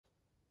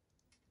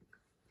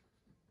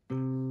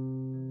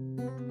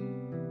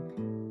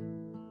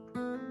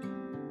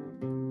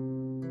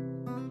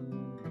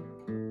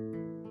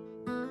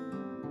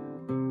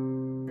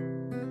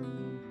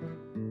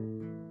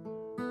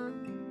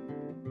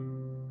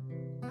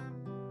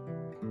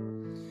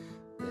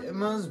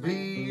must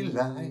be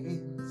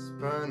lights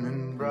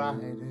burning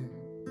brighter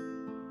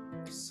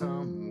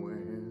somewhere.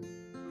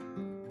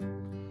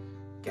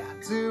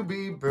 Got to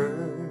be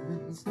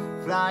birds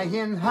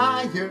flying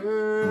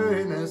higher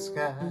in the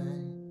sky,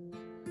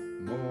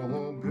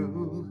 more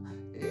blue.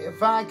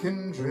 If I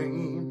can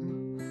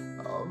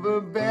dream of a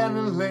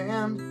better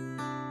land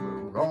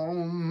where all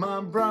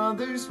my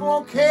brothers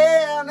walk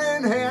hand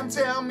in hand,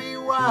 tell me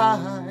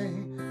why,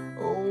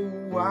 oh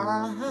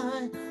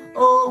why,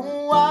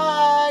 oh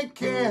why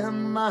can't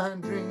my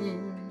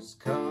dreams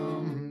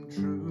come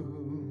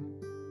true?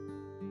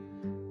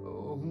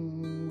 Oh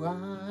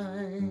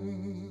why?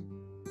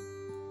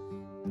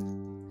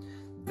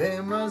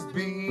 There must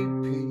be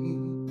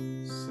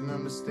peace and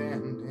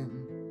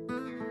understanding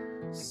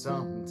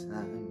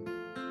sometime,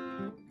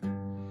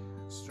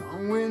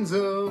 strong winds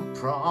of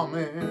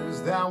promise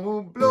that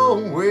will blow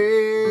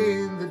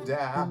away the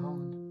doubt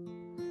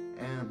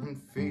and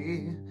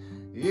fear.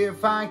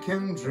 If I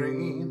can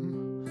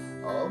dream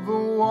of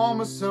a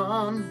warmer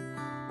sun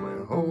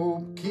where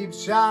hope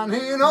keeps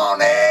shining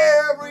on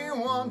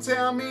everyone,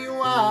 tell me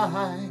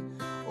why,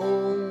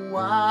 oh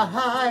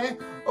why,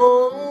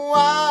 oh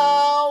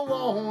why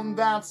won't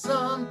that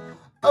sun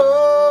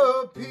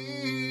appear?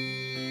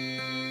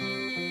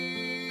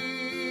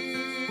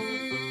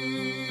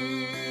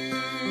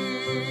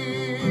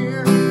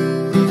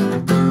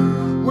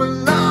 We're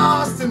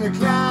lost in a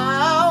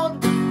cloud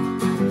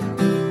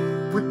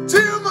with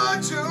too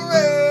much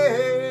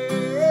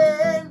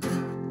rain,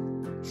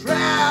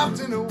 trapped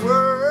in a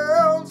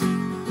world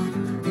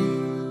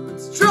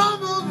that's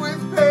troubled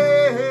with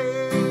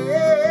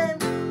pain.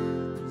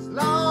 As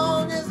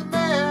long as a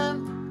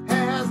man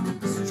has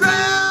the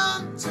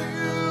strength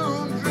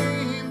to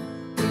dream,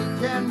 he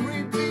can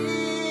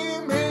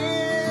redeem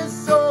his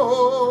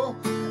soul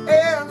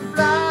and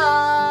fly.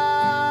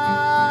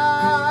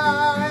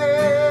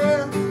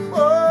 Oh,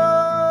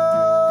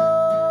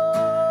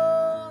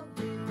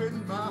 deep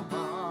in my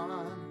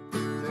heart,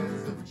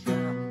 there's a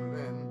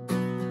trembling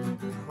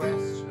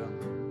question.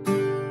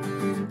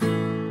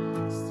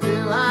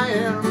 Still I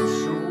am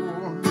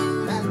sure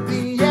that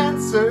the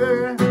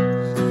answer's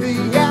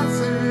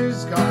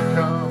gonna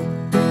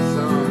come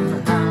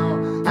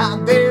somehow.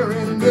 Out there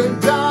in the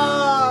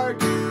dark,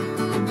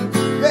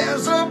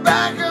 there's a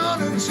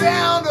background and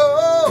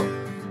shadow.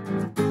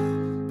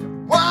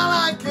 While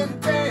I can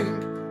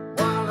think,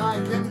 while I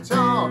can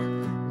talk,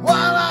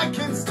 while I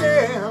can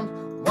stand,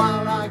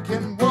 while I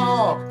can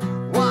walk,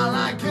 while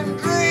I can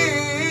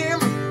dream,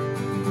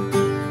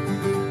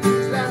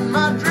 just let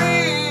my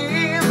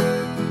dream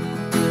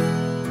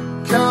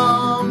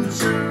come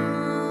true.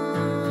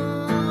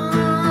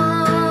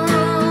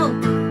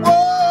 Whoa,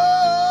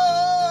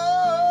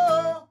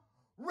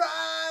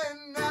 right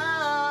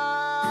now.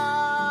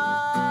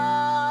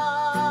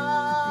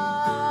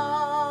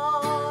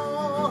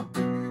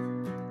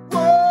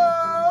 Whoa,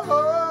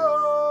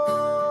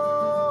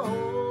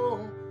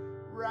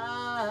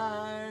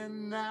 right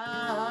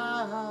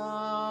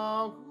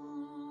now.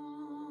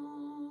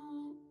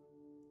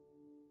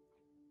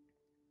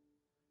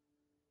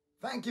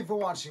 Thank you for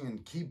watching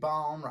and keep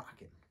on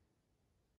rocking.